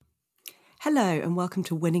Hello and welcome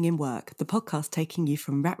to Winning in Work, the podcast taking you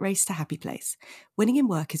from rat race to happy place. Winning in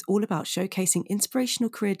Work is all about showcasing inspirational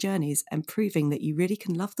career journeys and proving that you really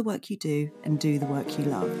can love the work you do and do the work you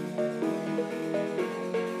love.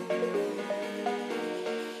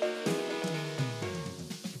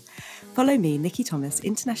 Follow me, Nikki Thomas,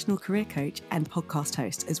 international career coach and podcast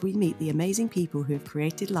host, as we meet the amazing people who have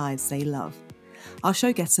created lives they love. Our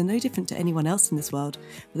show guests are no different to anyone else in this world,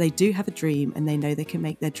 but they do have a dream and they know they can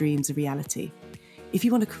make their dreams a reality. If you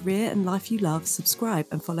want a career and life you love, subscribe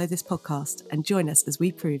and follow this podcast and join us as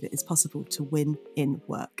we prove it is possible to win in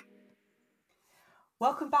work.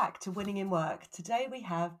 Welcome back to Winning in Work. Today we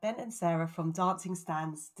have Ben and Sarah from Dancing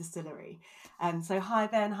Sands Distillery. So hi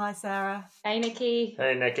Ben, hi Sarah. Hey Nikki.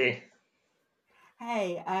 Hey Nikki.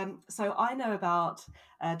 Hey, so I know about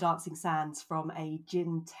Dancing Sands from a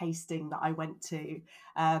gin tasting that I went to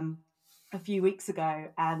a few weeks ago,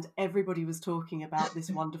 and everybody was talking about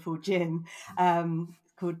this wonderful gin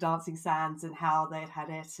called Dancing Sands and how they'd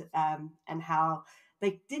had it and how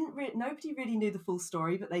they nobody really knew the full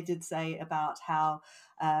story, but they did say about how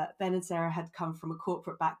Ben and Sarah had come from a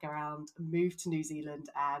corporate background, moved to New Zealand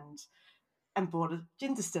and bought a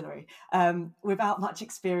gin distillery without much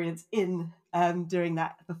experience in doing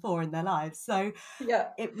that before in their lives. So yeah,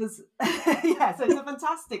 it was, so it's a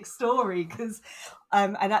fantastic story because,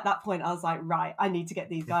 and at that point I was like, right, I need to get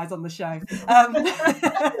these guys on the show. Who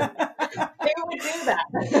would do that?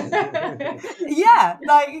 Yeah,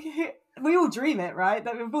 like we all dream it, right?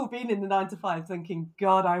 That we've all been in the 9 to 5 thinking,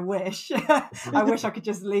 God, I wish I could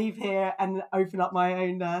just leave here and open up my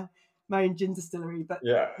own gin distillery, but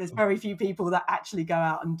there's very few people that actually go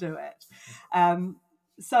out and do it.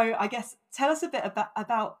 So I guess tell us a bit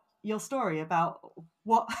about your story, about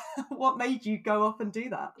what made you go off and do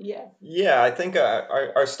that. Yeah, I think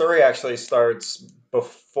our story actually starts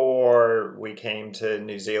before we came to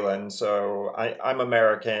New Zealand. So I'm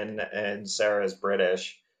American and Sarah's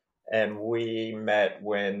British, and we met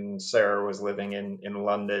when Sarah was living in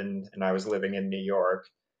London and I was living in New York,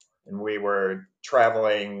 and we were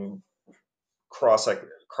traveling cross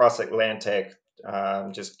Atlantic,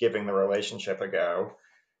 just giving the relationship a go.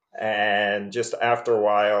 And just after a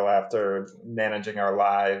while, after managing our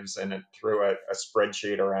lives and it threw a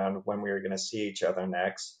spreadsheet around when we were going to see each other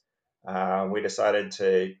next, we decided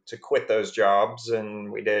to quit those jobs,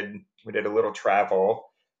 and we did a little travel,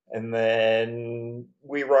 and then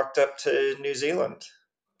we rocked up to New Zealand,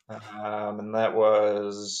 and that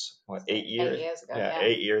was what 8 years. 8 years ago. Yeah,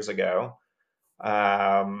 8 years ago.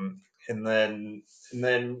 And then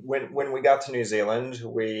when we got to New Zealand,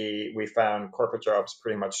 we found corporate jobs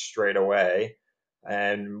pretty much straight away,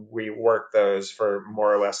 and we worked those for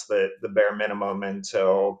more or less the bare minimum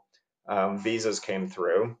until visas came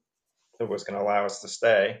through. It was going to allow us to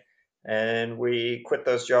stay, and we quit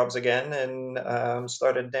those jobs again and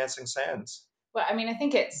started Dancing Sands. Well, I mean, I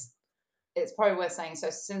think it's probably worth saying. So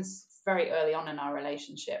since very early on in our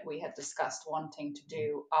relationship, we had discussed wanting to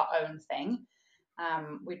do our own thing.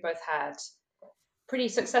 We'd both had pretty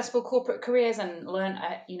successful corporate careers and learned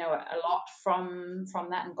a lot from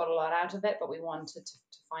that and got a lot out of it, but we wanted to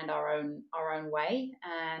find our own way.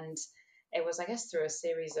 And it was, I guess, through a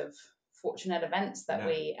series of fortunate events that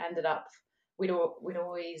we ended up, we'd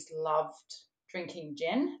always loved drinking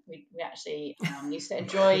gin. We actually used to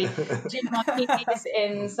enjoy gin martinis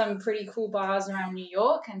in some pretty cool bars around New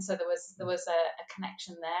York, and so there was a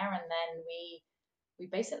connection there. And then we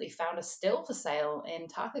basically found a still for sale in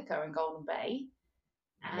Takako in Golden Bay.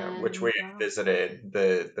 Which we had visited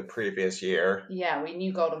the previous year. Yeah, we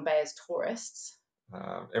knew Golden Bay as tourists.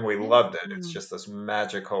 And we loved it. It's just this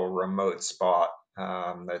magical remote spot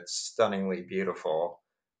that's stunningly beautiful.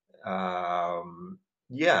 And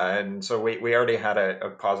so we already had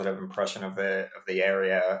a positive impression of the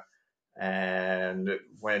area. And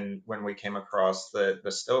when we came across the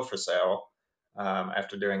still for sale,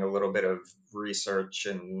 after doing a little bit of research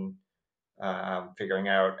and figuring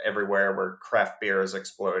out everywhere where craft beer has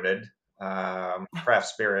exploded. Craft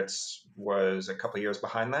spirits was a couple of years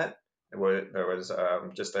behind that. There was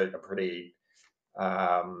just a pretty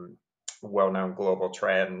well-known global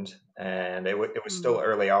trend, and it was still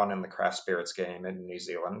early on in the craft spirits game in New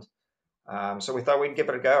Zealand. So we thought we'd give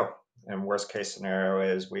it a go. And worst case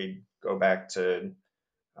scenario is we'd go back to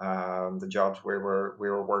the jobs we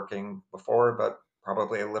were working before, but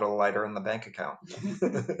probably a little lighter in the bank account.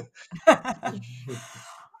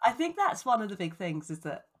 I think that's one of the big things is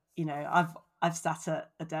that, I've sat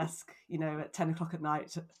at a desk, at 10 o'clock at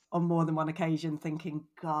night on more than one occasion thinking,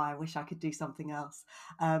 God, I wish I could do something else.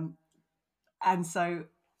 And so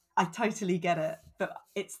I totally get it. But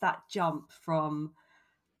it's that jump from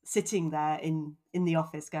sitting there in the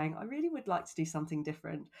office going, I really would like to do something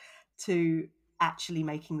different, to actually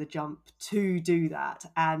making the jump to do that,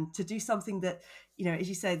 and to do something that, as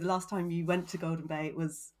you say, the last time you went to Golden Bay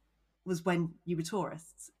was when you were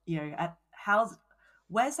tourists.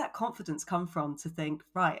 Where's that confidence come from to think,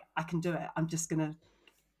 right, I can do it, I'm just gonna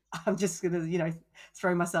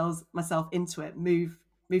throw myself into it, move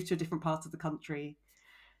to a different part of the country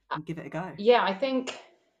and give it a go? Yeah, I think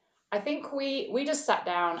we just sat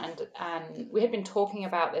down and we had been talking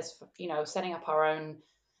about this, setting up our own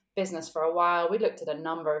business for a while. We looked at a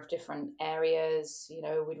number of different areas.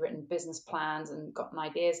 We'd written business plans and gotten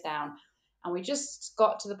ideas down, and we just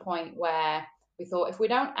got to the point where we thought, if we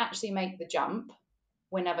don't actually make the jump,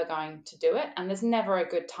 we're never going to do it, and there's never a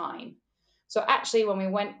good time. So actually, when we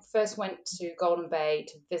first went to Golden Bay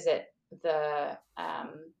to visit the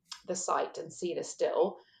site and see the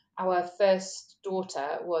still, our first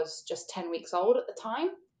daughter was just 10 weeks old at the time.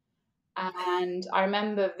 And I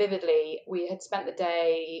remember vividly, we had spent the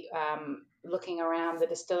day looking around the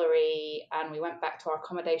distillery, and we went back to our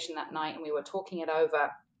accommodation that night and we were talking it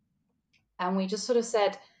over. And we just sort of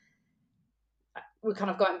said, we're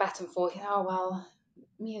kind of going back and forth, oh, well,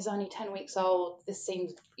 Mia's only 10 weeks old. This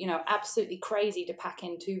seems, absolutely crazy to pack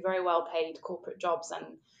in 2 very well-paid corporate jobs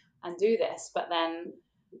and do this. But then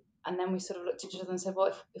we sort of looked at each other and said,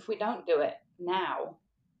 well, if we don't do it now,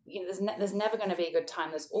 there's never going to be a good time.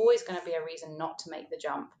 There's always going to be a reason not to make the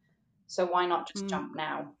jump. So why not just jump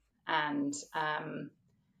now? And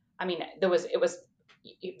it was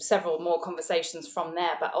several more conversations from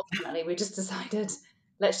there, but ultimately we just decided,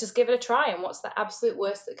 let's just give it a try. And what's the absolute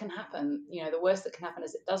worst that can happen? The worst that can happen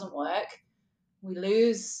is it doesn't work. We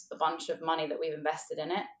lose a bunch of money that we've invested in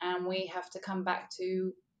it, and we have to come back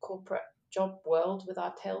to corporate job world with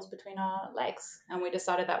our tails between our legs. And we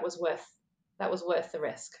decided that was worth the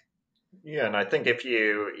risk. Yeah, and I think if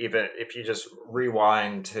you just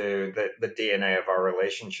rewind to the DNA of our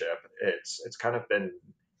relationship, it's kind of been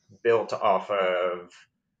built off of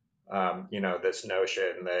this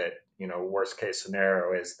notion that worst case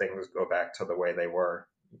scenario is things go back to the way they were.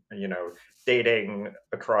 Dating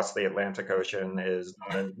across the Atlantic Ocean is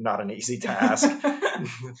not an easy task.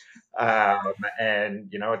 And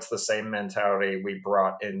it's the same mentality we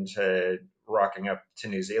brought into rocking up to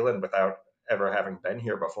New Zealand without ever having been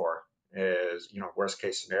here before. Is worst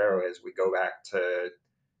case scenario is we go back to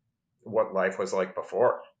what life was like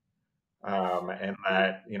before, and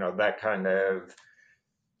that that kind of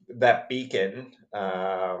that beacon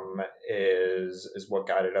is what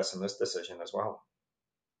guided us in this decision as well.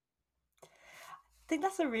 I think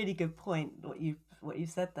that's a really good point. What you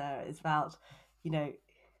said there is about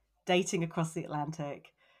dating across the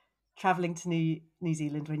Atlantic, traveling to New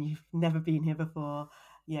Zealand when you've never been here before,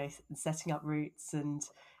 setting up roots, and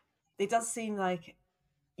it does seem like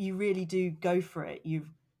you really do go for it.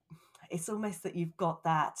 It's almost that you've got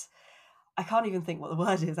that. I can't even think what the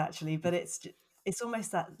word is actually, but it's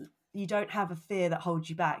almost that you don't have a fear that holds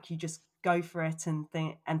you back. You just go for it and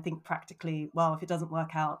think practically. Well, if it doesn't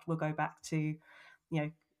work out, we'll go back to,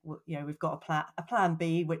 we've got a plan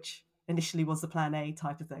B, which initially was the plan A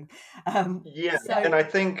type of thing. And I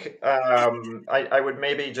think I would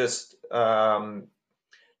maybe just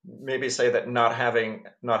maybe say that not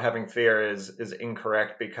having fear is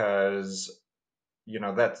incorrect, because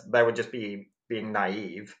that would just be being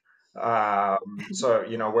naive. So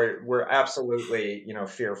we're absolutely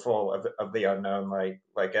fearful of the unknown,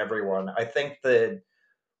 like everyone. I think that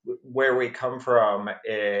where we come from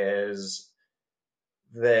is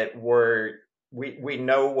that we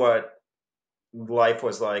know what life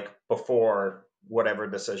was like before whatever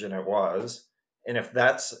decision it was, and if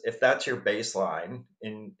that's your baseline,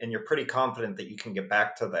 and you're pretty confident that you can get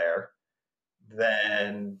back to there,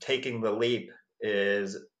 then taking the leap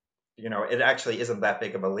is, it actually isn't that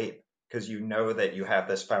big of a leap, because that you have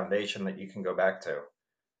this foundation that you can go back to.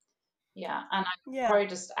 Yeah, and I'd probably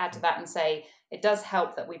just add to that and say it does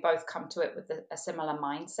help that we both come to it with a similar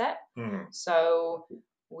mindset. So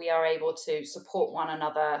we are able to support one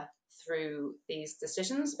another through these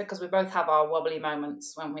decisions, because we both have our wobbly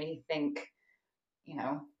moments when we think,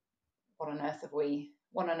 what on earth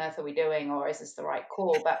are we doing, or is this the right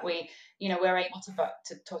call? But we're able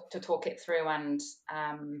to talk it through and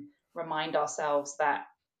remind ourselves that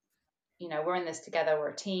we're in this together, we're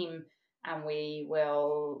a team, and we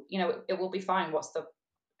will, it will be fine.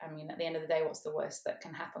 At the end of the day, what's the worst that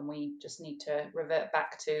can happen? We just need to revert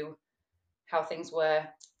back to how things were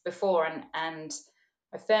before. And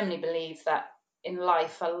I firmly believe that in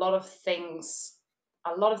life, a lot of things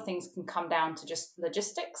can come down to just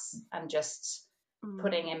logistics and just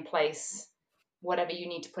putting in place whatever you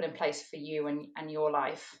need to put in place for you and your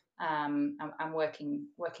life. and working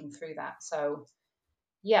through that. So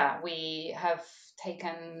yeah, we have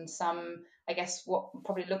taken some, I guess, what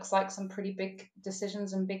probably looks like some pretty big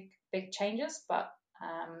decisions and big changes, but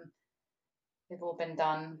they've all been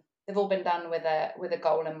done. They've all been done with a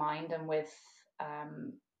goal in mind and with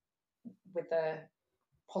a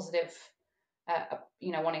positive,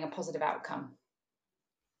 wanting a positive outcome.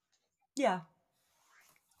 Yeah,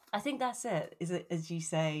 I think that's it. Is it, as you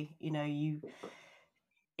say,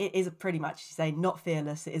 it is a pretty much, you say, not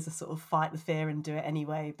fearless. It is a sort of fight the fear and do it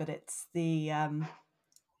anyway. But it's but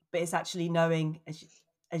it's actually knowing,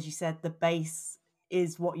 as you said, the base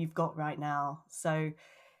is what you've got right now. So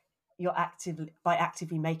you're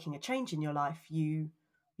actively making a change in your life, you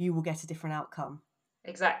will get a different outcome.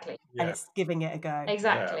 Exactly. And it's giving it a go.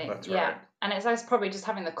 Exactly. Yeah, that's right. And it's probably just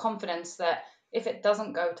having the confidence that if it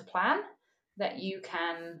doesn't go to plan, that you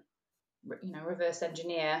can, reverse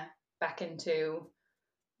engineer back into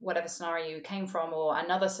whatever scenario you came from or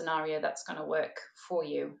another scenario that's going to work for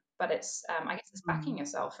you. But it's, I guess, it's backing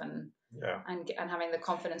yourself and having the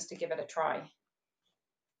confidence to give it a try.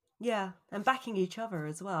 Yeah, and backing each other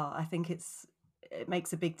as well. I think it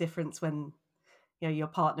makes a big difference when your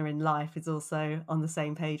partner in life is also on the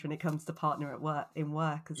same page when it comes to partner at work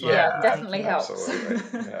as well. Yeah, definitely helps.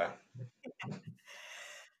 Absolutely. Yeah.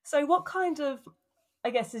 So what kind of, I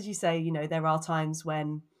guess, as you say, there are times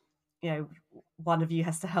when one of you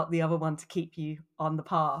has to help the other one to keep you on the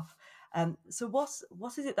path. So what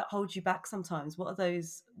is it that holds you back sometimes? What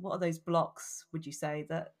are those blocks, would you say,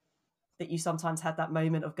 that you sometimes had that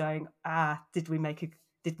moment of going, did we make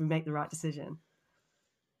the right decision?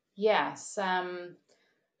 Yes.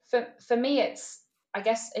 For me, it's, I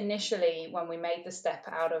guess, initially when we made the step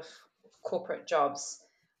out of corporate jobs,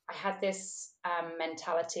 I had this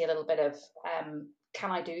mentality, a little bit of,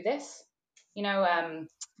 can I do this? And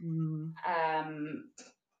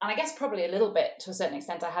I guess probably a little bit to a certain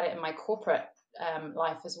extent, I had it in my corporate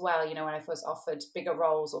life as well. When I was offered bigger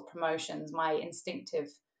roles or promotions, my instinctive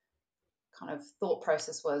kind of thought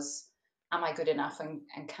process was, am I good enough and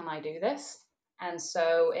can I do this? And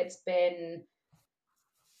so it's been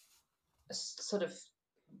a sort of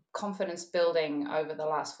confidence building over the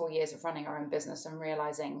last 4 years of running our own business and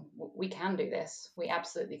realizing we can do this. We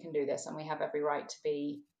absolutely can do this, and we have every right to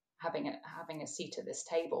be having a seat at this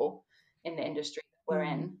table in the industry that we're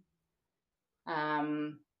in.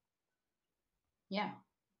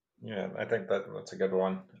 Yeah, I think that's a good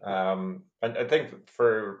one. I think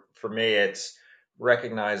for me, it's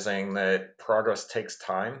recognizing that progress takes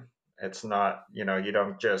time. It's not, you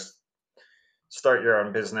don't just start your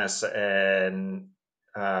own business and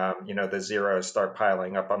the zeros start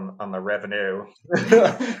piling up on the revenue on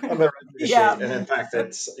the revenue sheet. And in fact,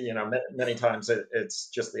 it's many times it's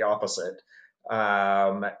just the opposite,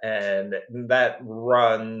 and that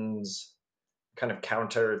runs kind of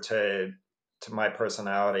counter to my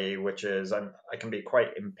personality, which is I can be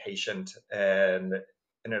quite impatient, and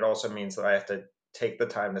it also means that I have to take the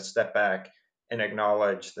time to step back and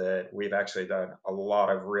acknowledge that we've actually done a lot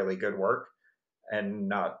of really good work, and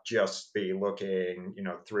not just be looking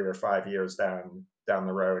 3 or 5 years down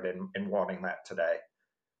the road and wanting that today.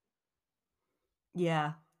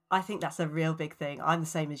 Yeah, I think that's a real big thing. I'm the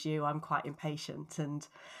same as you. I'm quite impatient, and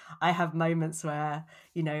I have moments where,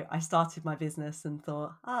 I started my business and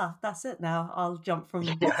thought, that's it now. I'll jump from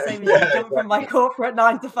same as you, jump from my corporate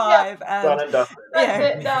 9 to 5, and done and done.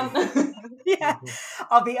 That's it, done. Yeah,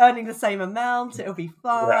 I'll be earning the same amount. It'll be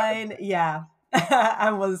fine. Yeah.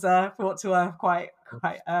 And was brought to earth quite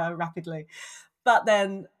rapidly. But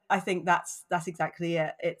then I think that's exactly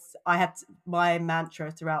it. I had my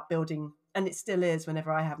mantra throughout building, and it still is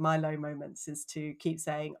whenever I have my low moments, is to keep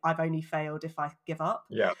saying, I've only failed if I give up.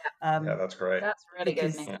 Yeah, that's great. That's really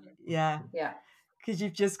good. Yeah. Because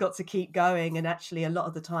you've just got to keep going. And actually, a lot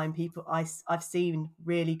of the time, I've seen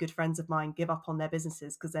really good friends of mine give up on their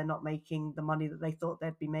businesses because they're not making the money that they thought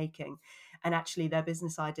they'd be making. And actually, their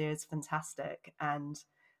business idea is fantastic. And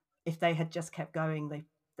if they had just kept going,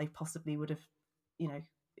 they possibly would have,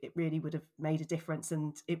 it really would have made a difference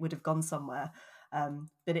and it would have gone somewhere.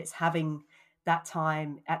 But it's having that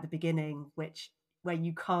time at the beginning, where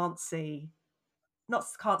you can't see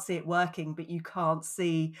it working, but you can't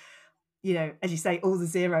see, as you say, all the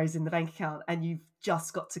zeros in the bank account, and you've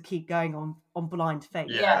just got to keep going on blind faith.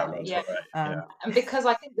 Really. And because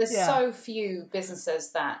I think there's so few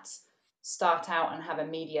businesses that start out and have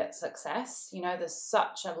immediate success. There's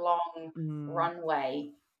such a long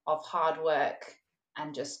runway of hard work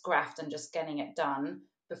and just graft and just getting it done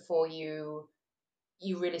before you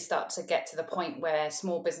really start to get to the point where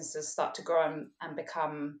small businesses start to grow and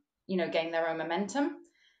become, gain their own momentum.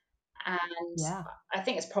 And Yeah. I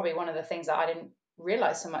think it's probably one of the things that I didn't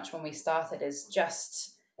realize so much when we started is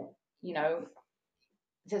just, you know,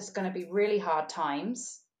 there's going to be really hard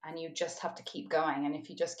times and you just have to keep going. And if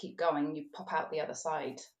you just keep going, you pop out the other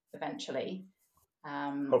side eventually.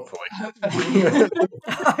 Hopefully. Hopefully.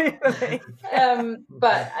 Hopefully.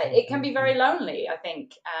 But it can be very lonely, I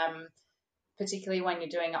think, particularly when you're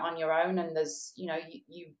doing it on your own and there's, you know,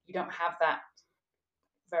 you don't have that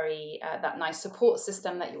very that nice support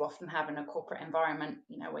system that you often have in a corporate environment,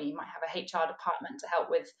 you know, where you might have a HR department to help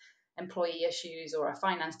with employee issues or a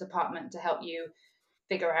finance department to help you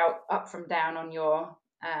figure out up from down on your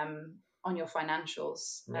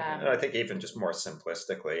financials. And I think even just more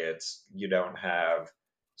simplistically, it's you don't have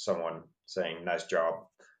someone saying nice job.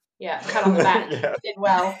 Yeah, pat on the back. Yeah. You did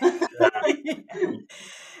well.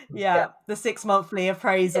 Yeah, the 6 monthly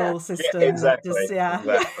appraisal system. Exactly. Just,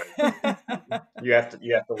 Exactly. You have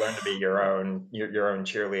to learn to be your own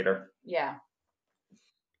cheerleader. Yeah.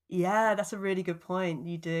 Yeah, that's a really good point.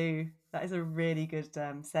 You do. That is a really good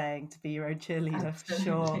saying, to be your own cheerleader, for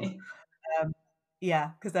sure. Absolutely.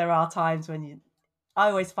 Yeah, because there are times when I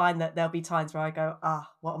always find that there'll be times where I go,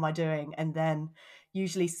 what am I doing? And then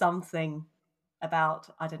usually something about,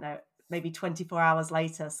 I don't know, maybe 24 hours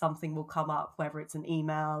later, something will come up, whether it's an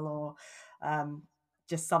email or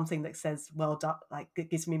just something that says, well done, like it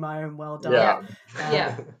gives me my own well done. Yeah.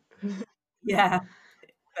 Yeah. Yeah.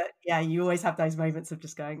 But yeah, you always have those moments of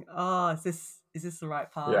just going, is this the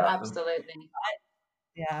right path? Yeah. Absolutely.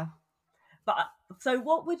 Yeah. But so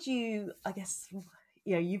what would you, I guess, you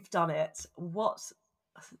know, you've done it. What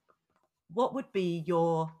would be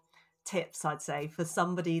your tips, I'd say, for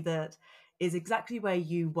somebody that is exactly where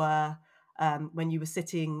you were when you were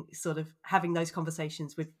sitting, sort of having those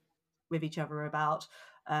conversations with each other about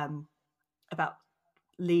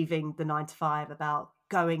leaving the 9 to 5, about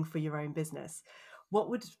going for your own business? What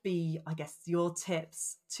would be, I guess, your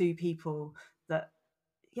tips to people that,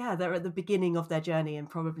 they're at the beginning of their journey and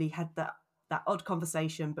probably had that odd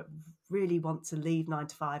conversation, but really want to leave 9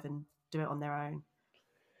 to 5 and do it on their own?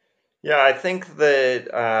 Yeah, I think that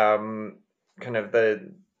kind of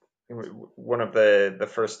one of the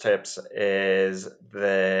first tips is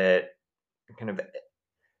that kind of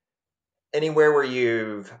anywhere where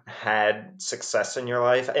you've had success in your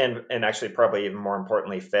life, and actually probably even more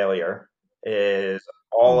importantly failure, is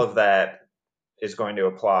all of that is going to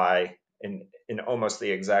apply in almost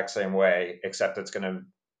the exact same way, except it's going to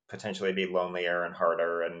potentially be lonelier and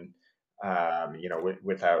harder, and you know,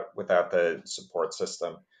 without the support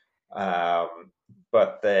system.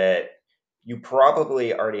 But that you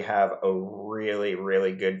probably already have a really,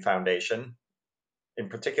 really good foundation. In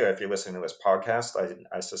particular, if you're listening to this podcast,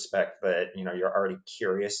 I suspect that, you know, you're already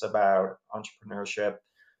curious about entrepreneurship,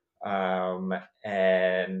 and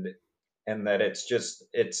that it's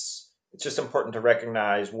just important to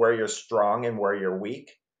recognize where you're strong and where you're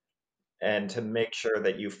weak, and to make sure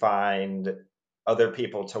that you find other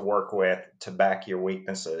people to work with to back your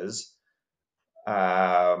weaknesses,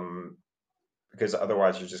 because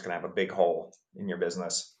otherwise you're just going to have a big hole in your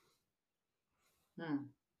business.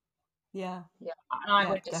 Yeah. And I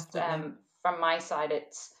would just from my side,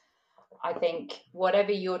 I think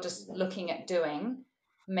whatever you're just looking at doing,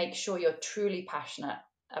 make sure you're truly passionate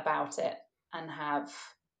about it and have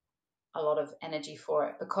a lot of energy for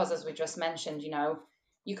it, because as we just mentioned, you know,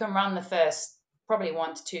 you can run the first probably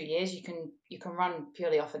 1 to 2 years, you can run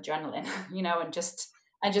purely off adrenaline, you know, and just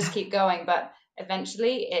keep going, but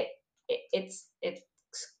eventually there's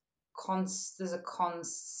a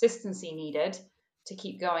consistency needed to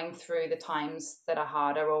keep going through the times that are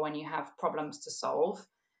harder or when you have problems to solve.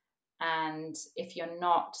 And if you're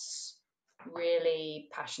not really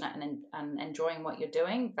passionate and enjoying what you're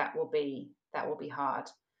doing, that will be hard.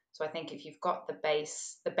 So I think if you've got the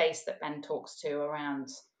base that Ben talks to around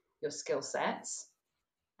your skill sets,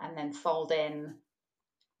 and then fold in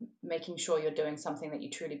making sure you're doing something that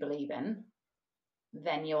you truly believe in,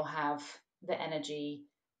 then you'll have the energy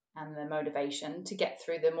and the motivation to get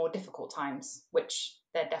through the more difficult times, which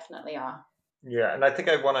there definitely are. Yeah, and I think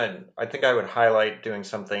I would highlight doing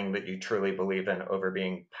something that you truly believe in over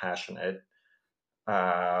being passionate.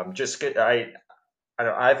 I've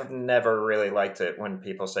never really liked it when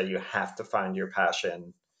people say you have to find your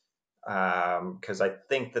passion, because I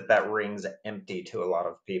think that rings empty to a lot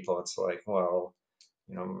of people. It's like, well,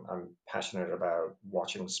 you know, I'm passionate about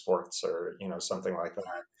watching sports, or, you know, something like that.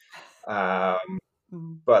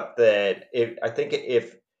 But I think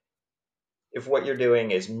if what you're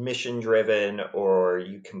doing is mission driven, or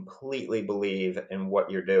you completely believe in what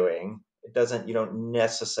you're doing, you don't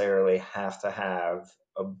necessarily have to have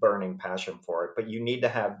a burning passion for it, but you need to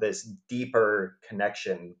have this deeper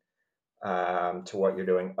connection to what you're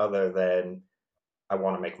doing other than I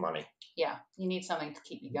want to make money. Yeah, you need something to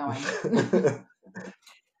keep you going.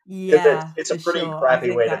 Yeah, It's for a pretty sure. I crappy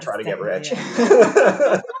think way to that's try to get definitely rich.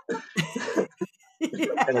 it. And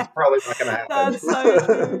Yeah, it's probably not going to happen. that's so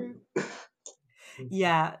true.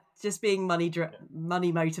 Yeah, just being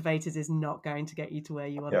money motivated is not going to get you to where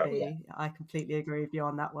you want to be. I completely agree with you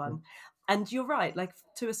on that one. And you're right, like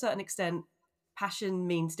to a certain extent, passion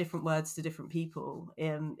means different words to different people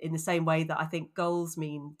in the same way that I think goals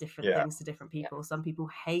mean different things to different people. Some people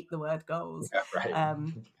hate the word goals Right.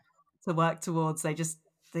 to work towards.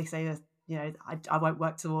 They say, you know, I won't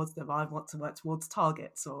work towards them. I want to work towards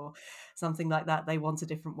targets or something like that. They want a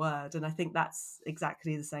different word. And I think that's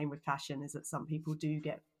exactly the same with passion, is that some people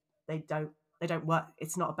they don't work.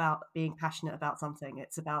 It's not about being passionate about something.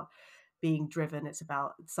 It's about being driven. It's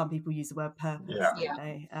about, some people use the word purpose, don't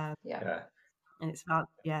they? And it's about,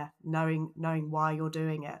 knowing why you're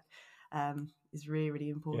doing it is really, really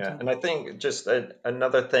important. Yeah. And I think just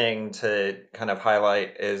another thing to kind of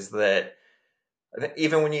highlight is that I think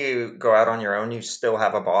even when you go out on your own, you still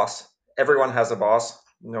have a boss. Everyone has a boss,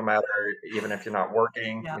 no matter, even if you're not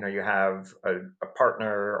working. Yeah. You know, you have a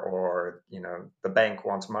partner, or, you know, the bank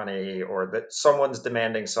wants money, or that someone's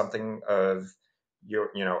demanding something of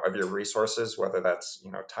of your resources, whether that's,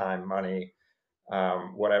 you know, time, money,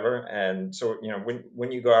 whatever. And so, you know,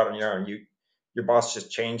 when you go out on your own, your boss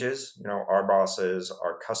just changes. You know, our bosses,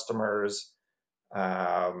 our customers,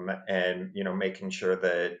 and, you know, making sure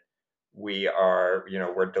that we are, you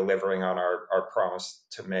know, we're delivering on our promise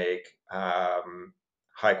to make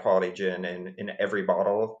high quality gin in every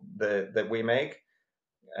bottle that we make.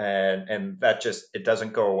 And that just, it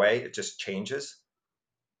doesn't go away. It just changes.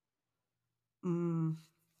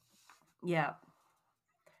 Yeah.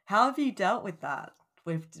 How have you dealt with that?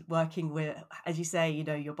 With working with, as you say, you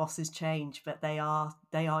know, your bosses change, but they are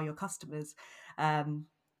your customers, and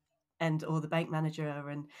or the bank manager,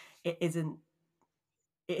 and it isn't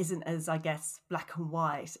as, I guess, black and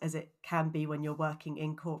white as it can be when you're working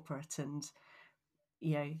in corporate. And,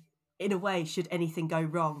 you know, in a way, should anything go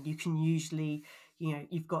wrong, you can usually, you know,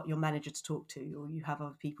 you've got your manager to talk to, or you have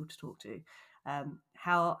other people to talk to.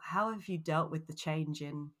 How have you dealt with the change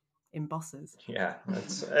in bosses? Yeah,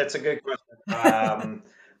 that's a good question.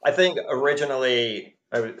 I think originally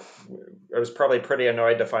I was probably pretty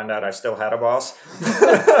annoyed to find out I still had a boss.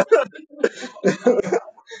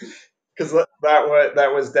 Because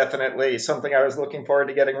that was definitely something I was looking forward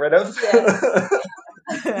to getting rid of.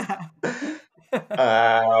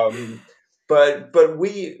 But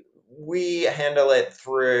we handle it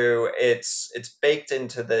through, it's baked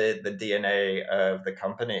into the DNA of the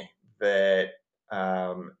company that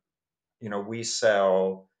you know, we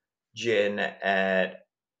sell gin at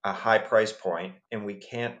a high price point, and we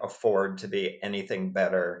can't afford to be anything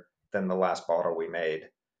better than the last bottle we made.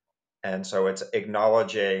 And so it's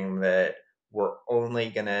acknowledging that we're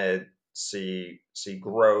only going to see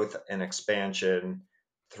growth and expansion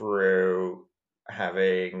through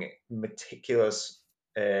having meticulous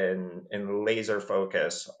and laser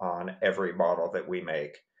focus on every bottle that we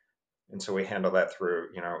make. And so we handle that through,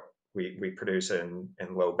 you know, we produce in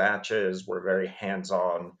low batches. We're very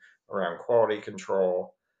hands-on around quality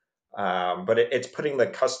control. But it's putting the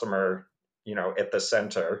customer, you know, at the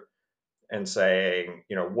center, and saying,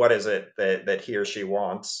 you know, what is it that he or she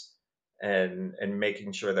wants, and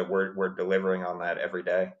making sure that we're delivering on that every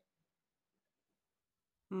day.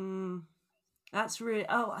 That's really,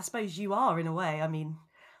 I suppose you are, in a way. I mean,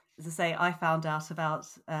 as I say, I found out about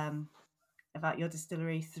your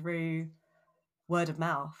distillery through word of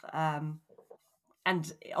mouth. And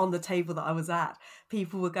on the table that I was at,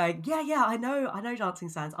 people were going, yeah, I know Dancing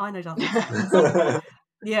Sands. I know Dancing Sands.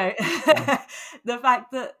 You know, the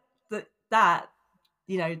fact that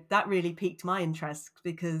you know, that really piqued my interest,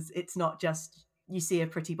 because it's not just you see a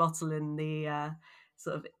pretty bottle in the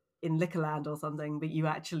sort of in Liquorland or something, but you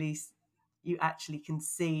actually can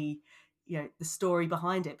see, you know, the story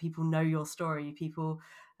behind it. People know your story. People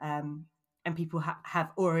and people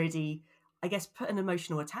have already, I guess, put an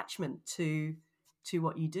emotional attachment to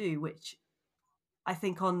what you do, which I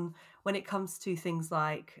think when it comes to things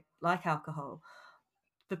like alcohol,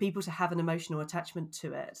 for people to have an emotional attachment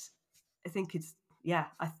to it, I think it's,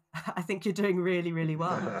 I think you're doing really, really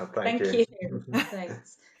well. Thank you.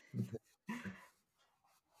 Thanks.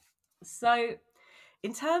 So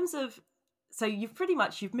in terms of, so you've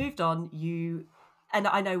moved on, and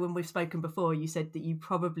I know when we've spoken before, you said that you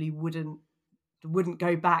probably wouldn't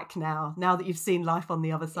go back now that you've seen life on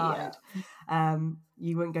the other side.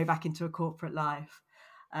 You wouldn't go back into a corporate life.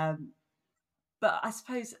 But I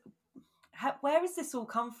suppose, where has this all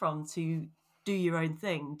come from to do your own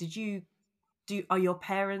thing? Did you are your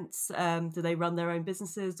parents, do they run their own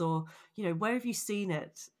businesses, or where have you seen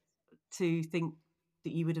it to think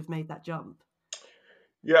that you would have made that jump?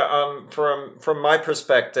 Yeah, from my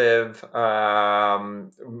perspective,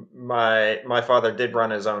 my father did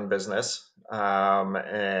run his own business,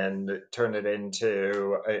 and turned it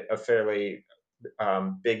into a fairly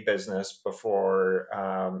big business before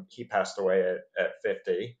he passed away at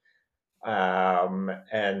 50.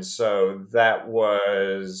 And so that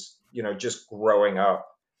was, just growing up,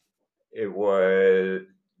 it was,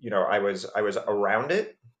 I was around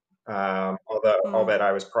it, Mm, albeit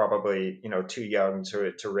I was probably, too young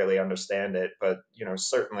to really understand it. But,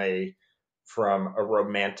 certainly from a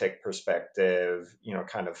romantic perspective,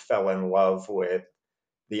 kind of fell in love with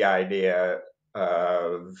the idea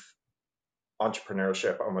of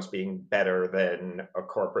entrepreneurship almost being better than a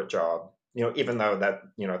corporate job, even though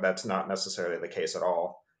that's not necessarily the case at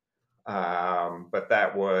all. But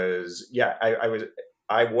that was, yeah,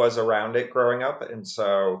 I was around it growing up. And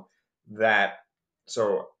that,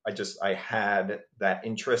 so I had that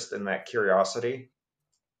interest and that curiosity,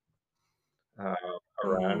 uh,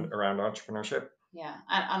 around mm. entrepreneurship. Yeah,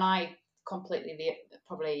 and I completely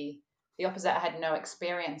probably the opposite. I had no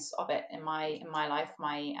experience of it in my life.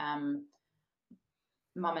 My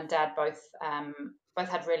mum and dad both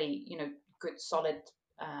had really good solid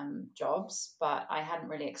jobs, but I hadn't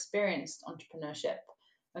really experienced entrepreneurship.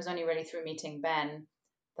 It was only really through meeting Ben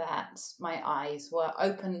that my eyes were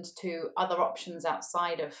opened to other options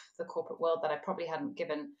outside of the corporate world that I probably hadn't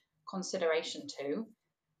given consideration to.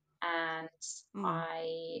 And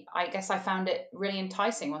Mm. I guess I found it really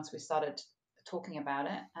enticing once we started talking about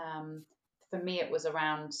it. For me, it was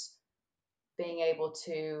around being able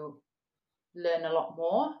to learn a lot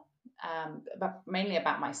more, but mainly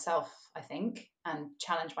about myself, I think, and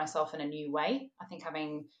challenge myself in a new way. I think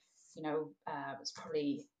having, it was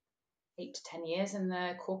probably 8 to 10 years in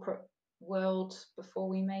the corporate world before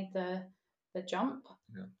we made the jump.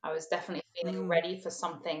 Yeah. I was definitely feeling Mm. ready for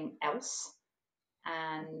something else,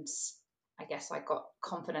 and I guess I got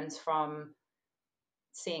confidence from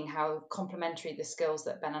seeing how complementary the skills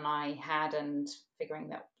that Ben and I had, and figuring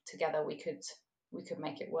that together we could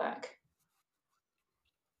make it work.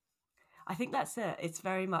 I think that's it. It's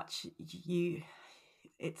very much you.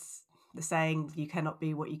 It's the saying, "You cannot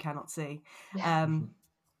be what you cannot see," Yeah. um,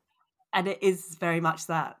 and it is very much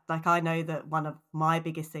that. Like, I know that one of my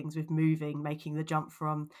biggest things with moving, making the jump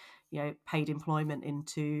from paid employment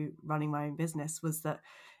into running my own business, was that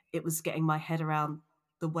it was getting my head around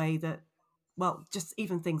the way that, well, just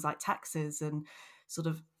even things like taxes and sort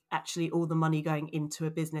of actually all the money going into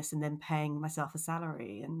a business and then paying myself a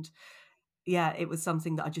salary. And yeah, it was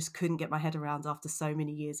something that I just couldn't get my head around after so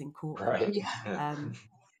many years in corporate. Right. Yeah. Yeah. Um,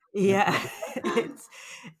 yeah,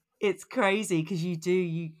 it's crazy because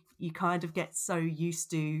you kind of get so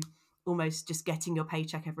used to almost just getting your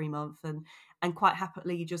paycheck every month, and quite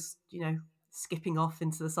happily just skipping off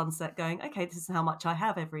into the sunset, going, okay, this is how much I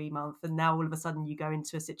have every month. And now all of a sudden you go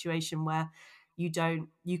into a situation where you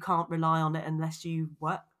can't rely on it unless you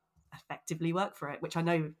effectively work for it, which I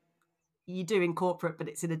know you do in corporate, but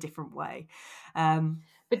it's in a different way. Um,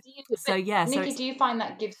 so But yeah, so Nikki, it's do you find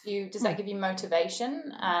that does hmm, that give you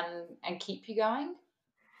motivation and keep you going?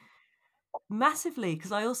 massively,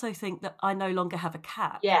 because I also think that I no longer have a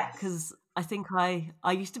cap, Yes. because I think I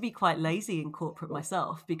used to be quite lazy in corporate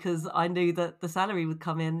myself, because I knew that the salary would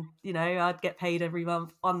come in, I'd get paid every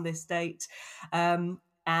month on this date.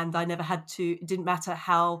 And I never had to, it didn't matter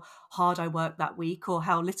how hard I worked that week or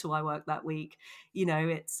how little I worked that week.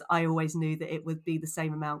 I always knew that it would be the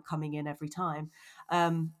same amount coming in every time.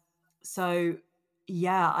 So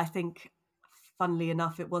yeah, I think, funnily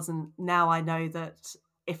enough, it wasn't. Now I know that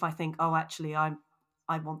if I think, oh, actually, I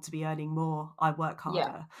want to be earning more, I work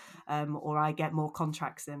Yeah. harder, or I get more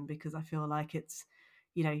contracts in, because I feel like it's,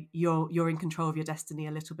 you're in control of your destiny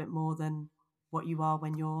a little bit more than what you are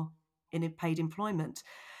when you're in a paid employment.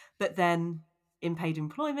 But then in paid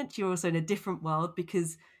employment, you're also in a different world,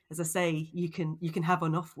 because, as I say, you can have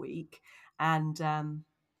an off week, and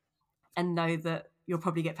know that you'll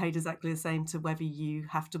probably get paid exactly the same to whether you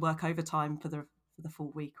have to work overtime for the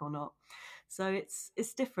full week or not. So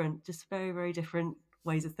it's different, just very, very different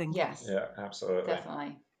ways of thinking. Yes, Yeah, absolutely.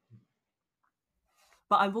 definitely.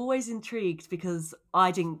 But I'm always intrigued, because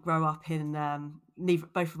I didn't grow up in neither.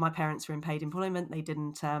 Both of my parents were in paid employment. They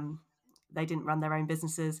didn't run their own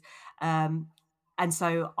businesses, um, and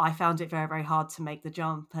so I found it very, very hard to make the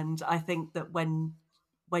jump. And I think that when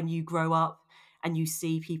you grow up and you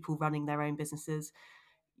see people running their own businesses,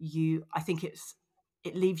 I think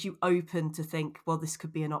it leaves you open to think, well, this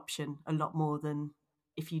could be an option a lot more than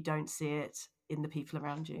if you don't see it. in the people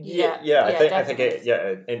around you. I think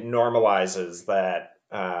it normalizes that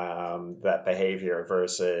that behavior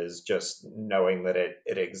versus just knowing that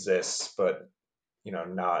it exists, but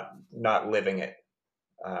not living it.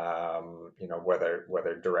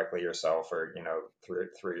 Whether directly yourself or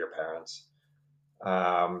through your parents.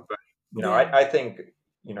 But I think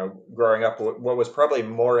growing up, what was probably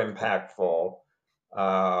more impactful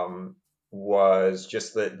was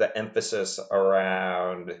just the emphasis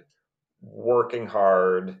around working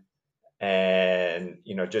hard and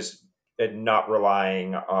just not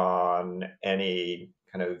relying on any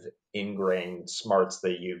kind of ingrained smarts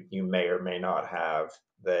that you may or may not have.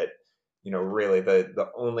 That really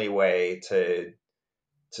the only way to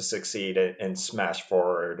succeed and smash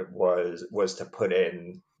forward was to put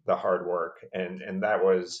in the hard work, and that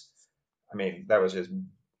was, just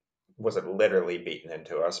wasn't literally beaten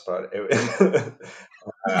into us, but it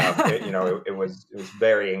was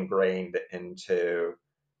very ingrained into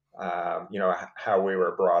how we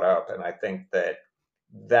were brought up. And I think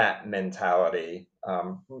that mentality,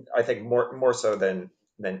 I think more so than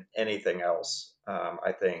anything else,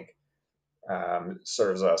 I think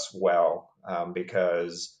serves us well,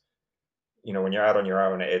 because when you're out on your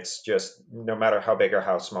own, it's just, no matter how big or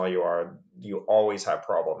how small you are, you always have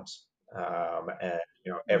problems, and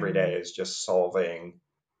every day is just solving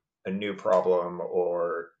a new problem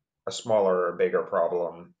or a smaller or bigger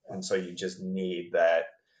problem, and so you just need that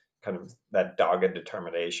kind of that dogged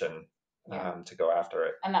determination to go after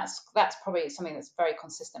it. And that's probably something that's very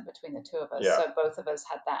consistent between the two of us. So both of us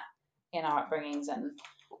had that in our upbringings,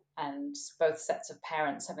 and both sets of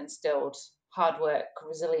parents have instilled hard work,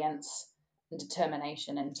 resilience, and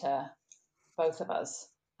determination into both of us.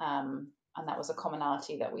 And that was a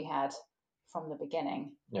commonality that we had from the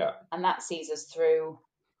beginning. Yeah. And that sees us through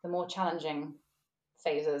the more challenging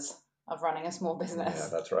phases of running a small business. Yeah,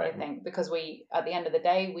 that's right. I think, because at the end of the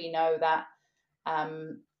day, we know that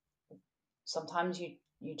sometimes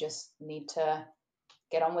you just need to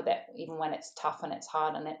get on with it, even when it's tough and it's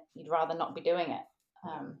hard, and you'd rather not be doing it.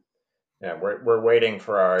 We're waiting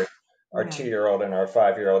for our 2-year-old and our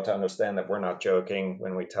 5-year-old to understand that we're not joking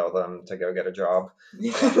when we tell them to go get a job.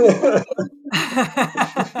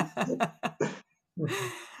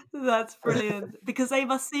 That's brilliant, because they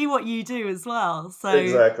must see what you do as well. So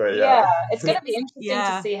exactly, it's going to be interesting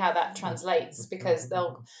to see how that translates, because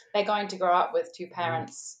they're going to grow up with two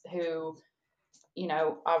parents who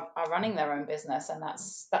are running their own business, and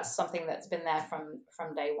that's something that's been there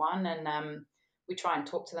from day one. And we try and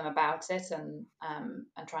talk to them about it, and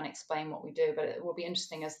try and explain what we do. But it will be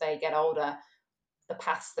interesting as they get older, the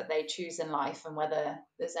paths that they choose in life, and whether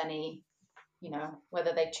there's any,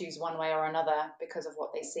 whether they choose one way or another because of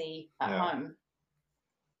what they see at home.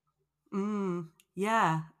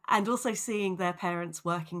 And also seeing their parents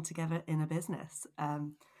working together in a business,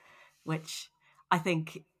 which I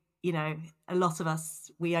think, a lot of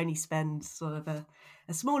us, we only spend sort of a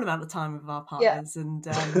small amount of time with our partners, and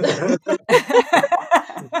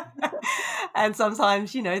and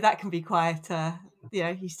sometimes that can be quite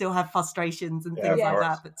you still have frustrations and things like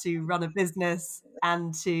that, but to run a business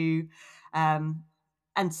and to run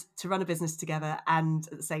a business together, and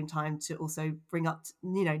at the same time to also bring up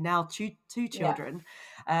now two children,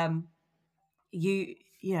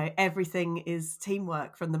 everything is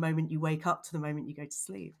teamwork from the moment you wake up to the moment you go to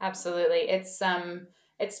sleep. Absolutely. It's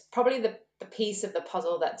probably the piece of the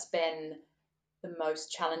puzzle that's been the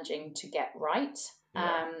most challenging to get right.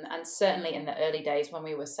 And certainly in the early days when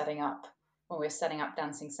we were setting up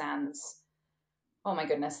Dancing Sands, oh my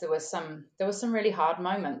goodness, there was some really hard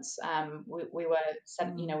moments. We were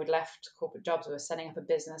we'd left corporate jobs, we were setting up a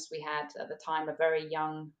business. We had at the time a very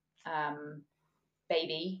young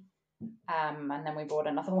baby, and then we brought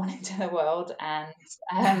another one into the world, and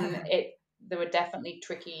there were definitely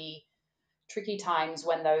tricky times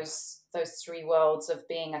when those three worlds of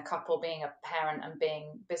being a couple, being a parent, and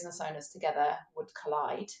being business owners together would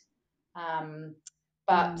collide.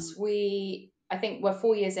 But I think we're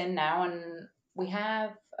 4 years in now, and we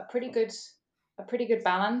have a pretty good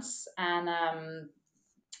balance, and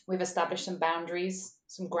we've established some boundaries,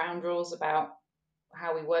 some ground rules about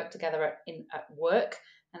how we work together at work,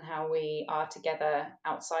 and how we are together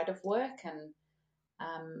outside of work, and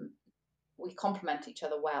we complement each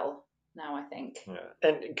other well now, I think.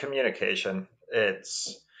 And communication,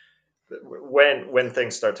 it's when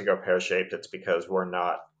things start to go pear-shaped, it's because we're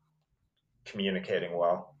not communicating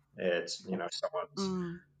well. It's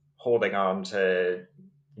someone's holding on to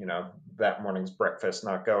that morning's breakfast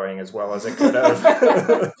not going as well as it could have,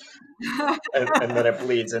 and then it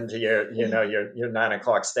bleeds into your 9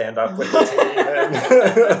 o'clock stand up with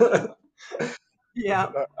the team.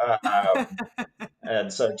 Yeah.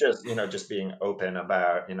 And so just being open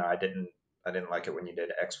about, I didn't like it when you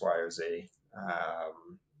did X, Y, or Z.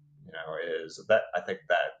 Is that I think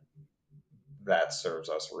that serves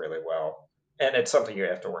us really well. And it's something you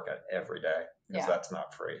have to work at every day because that's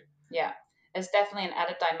not free. Yeah. There's definitely an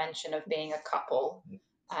added dimension of being a couple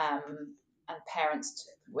and parents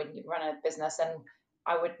when you run a business. And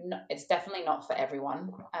it's definitely not for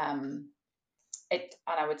everyone. And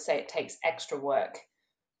I would say it takes extra work.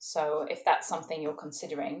 So if that's something you're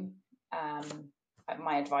considering,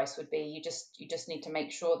 my advice would be you just need to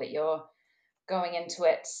make sure that you're going into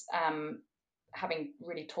it having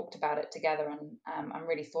really talked about it together and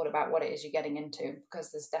really thought about what it is you're getting into,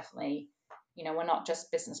 because there's definitely, we're not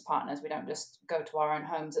just business partners. We don't just go to our own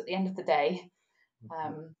homes at the end of the day.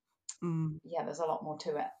 There's a lot more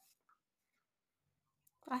to it.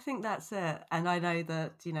 I think that's it. And I know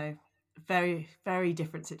that, very, very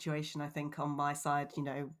different situation, I think, on my side,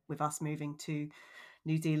 with us moving to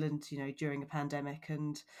New Zealand, during a pandemic.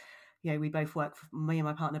 And, we both me and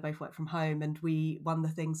my partner both work from home. And one of the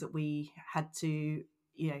things that we had to,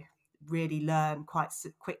 really learn quite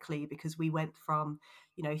quickly, because we went from,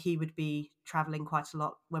 he would be traveling quite a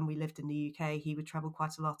lot when we lived in the UK. He would travel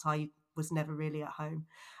quite a lot. I was never really at home.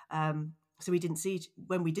 So we didn't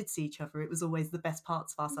when we did see each other, it was always the best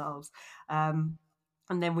parts of ourselves.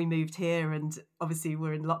 And then we moved here, and obviously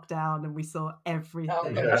we're in lockdown, and we saw everything.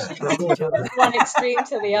 One extreme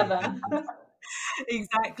to the other.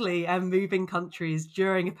 Exactly. And moving countries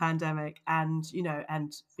during a pandemic, and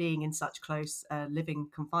and being in such close living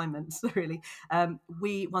confinements, really,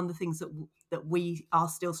 one of the things that we are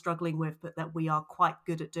still struggling with, but that we are quite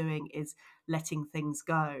good at doing, is letting things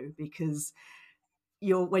go. Because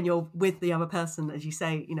when you're with the other person, as you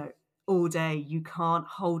say, all day, you can't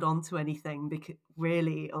hold on to anything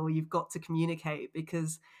or you've got to communicate,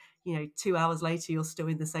 because 2 hours later you're still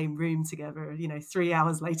in the same room together, 3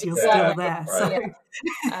 hours later you're still there. So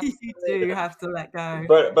you do have to let go.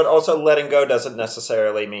 But also letting go doesn't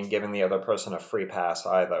necessarily mean giving the other person a free pass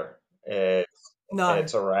either.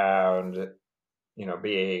 It's around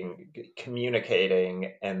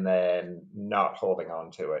communicating and then not holding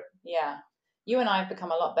on to it. You and I have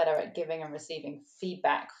become a lot better at giving and receiving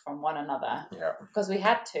feedback from one another. Because we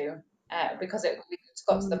had to, because it's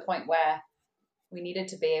got to the point where we needed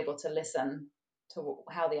to be able to listen to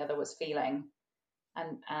how the other was feeling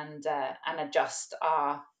and adjust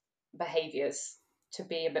our behaviors to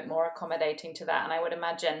be a bit more accommodating to that. And I would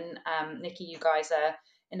imagine, Nikki, you guys are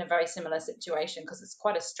in a very similar situation, because it's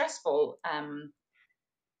quite a stressful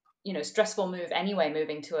move anyway,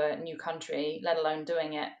 moving to a new country, let alone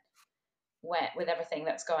doing it with everything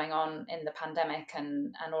that's going on in the pandemic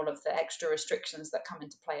and all of the extra restrictions that come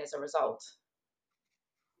into play as a result.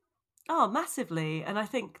 Oh, massively. And I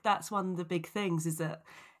think that's one of the big things, is that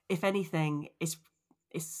if anything, it's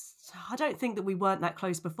I don't think that we weren't that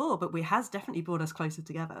close before, but it has definitely brought us closer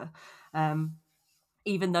together.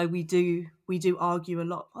 Even though we do argue a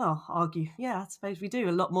lot. Well, argue, yeah, I suppose we do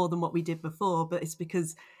a lot more than what we did before, but it's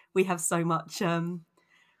because we have so much,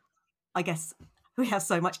 I guess, we have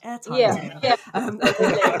so much airtime.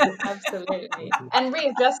 Absolutely. And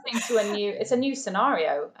readjusting to it's a new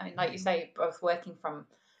scenario. I mean, like you say, both working from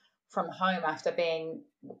home after being,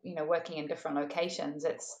 working in different locations,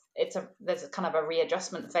 there's a kind of a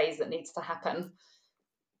readjustment phase that needs to happen.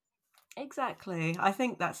 Exactly. I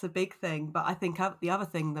think that's the big thing. But I think the other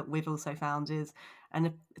thing that we've also found is, and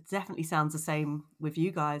it definitely sounds the same with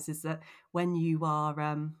you guys, is that when you are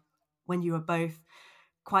both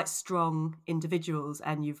quite strong individuals,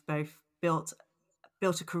 and you've both built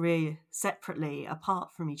a career separately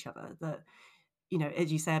apart from each other, that,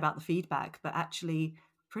 as you say about the feedback, but actually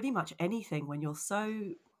pretty much anything, when you're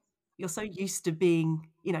so used to being,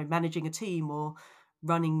 managing a team or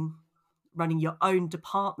running your own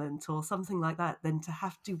department or something like that, then to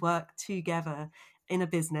have to work together in a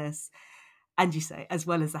business, and you say, as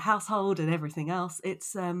well as the household and everything else,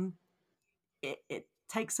 it's it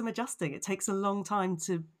takes some adjusting. It takes a long time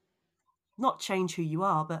to not change who you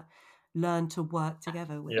are, but learn to work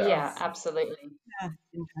together with absolutely.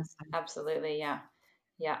 Interesting. Absolutely.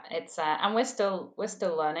 Yeah, it's and we're still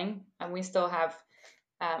learning, and we still have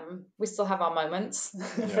our moments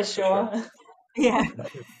for sure. Yeah.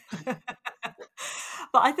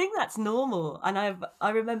 But I think that's normal. And I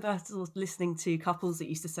remember sort of listening to couples that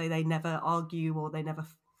used to say they never argue or they never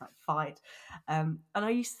fight. And I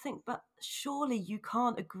used to think, but surely you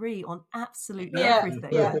can't agree on absolutely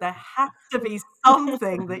everything. There has to be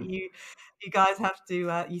something that you guys have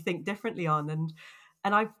to you think differently on. And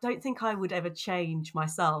And I don't think I would ever change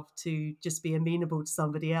myself to just be amenable to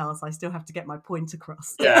somebody else. I still have to get my point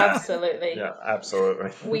across. Yeah, Absolutely. yeah,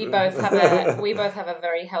 absolutely. We both have a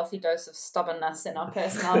very healthy dose of stubbornness in our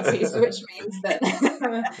personalities, which means that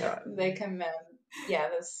they can,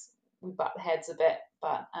 we butt heads a bit,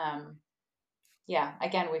 but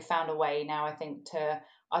again, we've found a way now, I think, to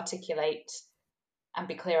articulate and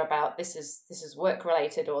be clear about this is work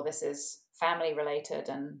related or this is family related,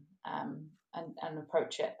 and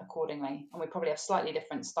approach it accordingly. And we probably have slightly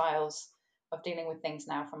different styles of dealing with things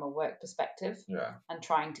now from a work perspective, and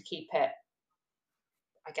trying to keep it,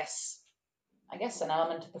 I guess an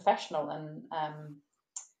element of professional, and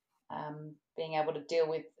being able to deal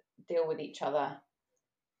with each other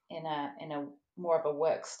in a more of a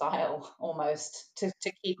work style, almost, to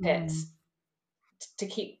keep it, to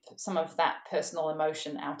keep some of that personal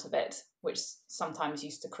emotion out of it, which sometimes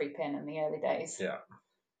used to creep in the early days. Yeah.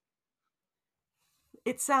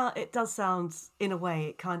 It does sound, in a way,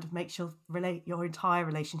 it kind of makes your entire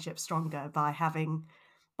relationship stronger by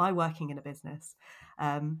working in a business,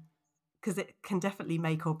 because it can definitely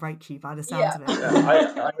make or break you by the sounds of it.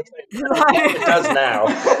 I would say it does now.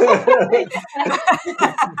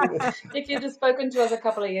 If you'd have spoken to us a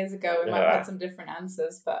couple of years ago, we might have had some different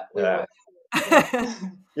answers, but we were. But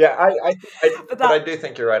I do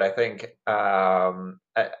think you're right. I think on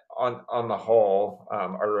the whole,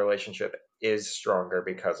 our relationship is stronger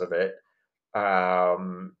because of it.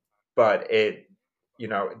 But it,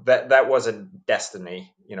 that wasn't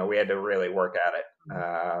destiny. We had to really work at it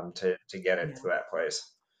to get it to that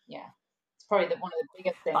place. Yeah, it's probably one of the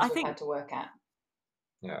biggest things we've had to work at.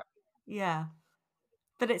 Yeah.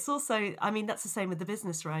 But it's also, I mean, that's the same with the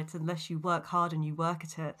business, right? Unless you work hard and you work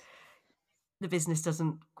at it, the business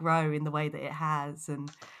doesn't grow in the way that it has.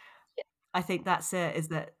 And I think that's it, is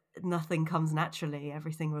that nothing comes naturally.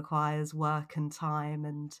 Everything requires work and time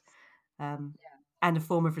and a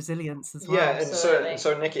form of resilience as well. Yeah, and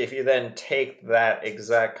so Nikki, if you then take that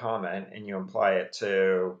exact comment and you apply it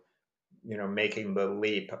to, making the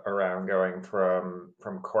leap around going from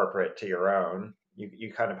corporate to your own,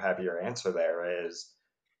 you kind of have your answer there is,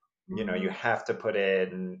 you have to put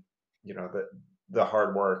in, the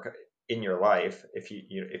hard work in your life if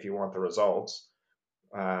you want the results.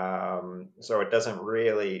 So it doesn't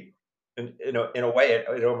really, in a way,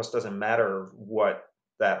 it almost doesn't matter what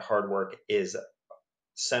that hard work is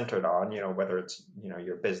centered on, whether it's,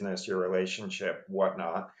 your business, your relationship,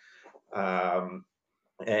 whatnot. And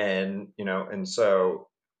so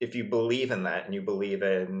if you believe in that and you believe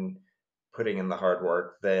in putting in the hard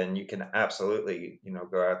work, then you can absolutely,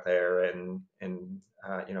 go out there and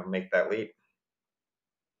make that leap.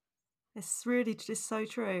 It's really just so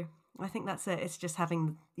true. I think that's it. It's just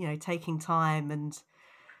having, taking time and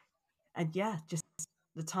just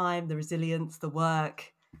the time, the resilience, the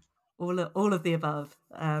work, all of the above.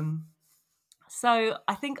 So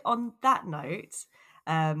I think on that note,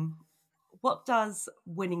 what does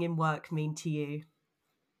winning in work mean to you?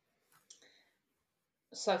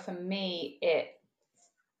 So for me, it's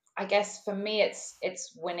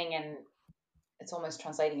winning, and it's almost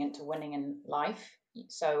translating into winning in life.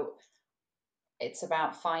 So it's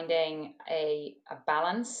about finding a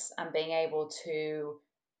balance and being able to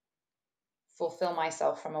fulfill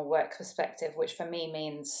myself from a work perspective, which for me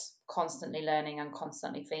means constantly learning and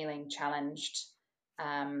constantly feeling challenged,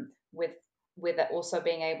 with it also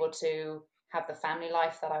being able to have the family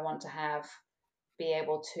life that I want to have, be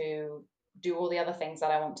able to do all the other things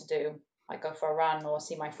that I want to do, like go for a run or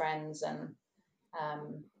see my friends, and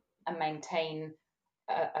maintain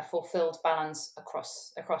a fulfilled balance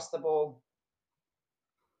across the board.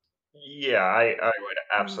 Yeah, I would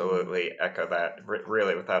absolutely echo that.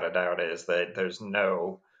 Really, without a doubt, is that there's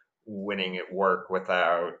no winning at work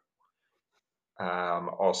without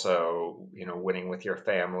also, winning with your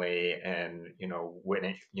family, and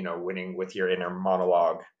winning with your inner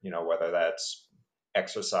monologue. Whether that's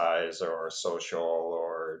exercise or social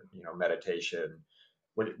or meditation,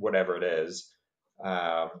 whatever it is,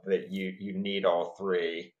 that you need all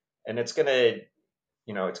three, and it's gonna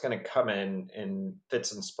come in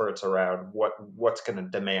fits and spurts around what's gonna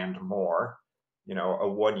demand more. A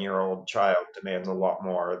 1-year-old child demands a lot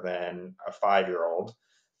more than a 5-year-old.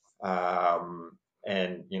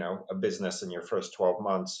 And a business in your first 12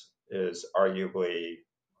 months is arguably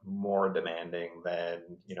more demanding than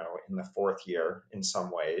in the 4th year in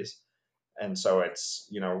some ways. And so it's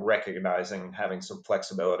recognizing, having some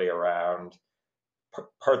flexibility around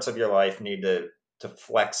parts of your life need to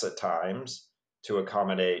flex at times to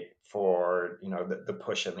accommodate for the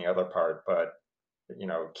push in the other part, but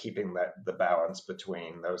keeping the balance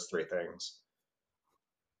between those three things.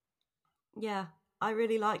 Yeah, I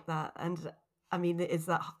really like that. And I mean, is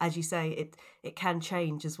that, as you say, it can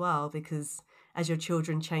change as well, because as your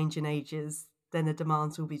children change in ages, then the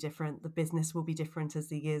demands will be different. The business will be different as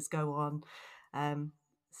the years go on.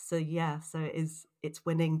 So it's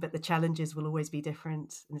winning, but the challenges will always be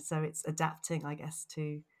different. And so it's adapting, I guess,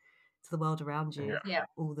 to the world around you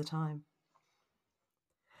all the time.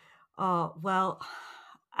 Oh, well,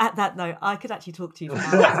 at that note, I could actually talk to you for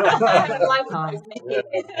hours.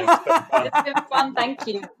 It's been fun. Thank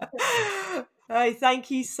you. Oh, thank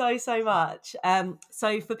you so much.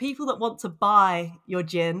 So for people that want to buy your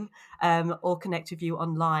gin or connect with you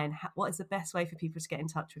online, what is the best way for people to get in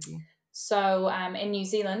touch with you? So in New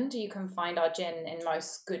Zealand, you can find our gin in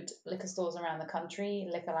most good liquor stores around the country.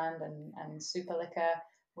 Liquorland and Super Liquor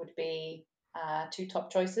would be two top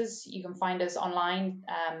choices. You can find us online,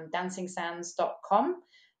 dancingsands.com.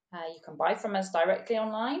 You can buy from us directly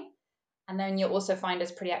online. And then you'll also find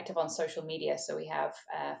us pretty active on social media. So we have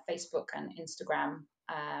Facebook and Instagram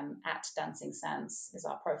at Dancing Sands is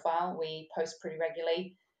our profile. We post pretty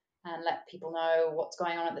regularly and let people know what's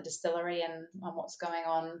going on at the distillery and what's going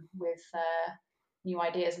on with new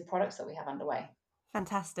ideas and products that we have underway.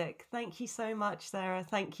 Fantastic. Thank you so much, Sarah.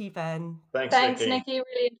 Thank you, Ben. Thanks, Nikki.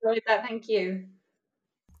 Really enjoyed that. Thank you.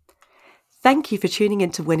 Thank you for tuning in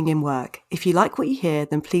to Winning in Work. If you like what you hear,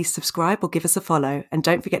 then please subscribe or give us a follow, and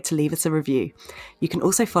don't forget to leave us a review. You can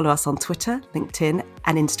also follow us on Twitter, LinkedIn,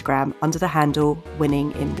 and Instagram under the handle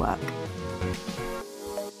Winning in Work.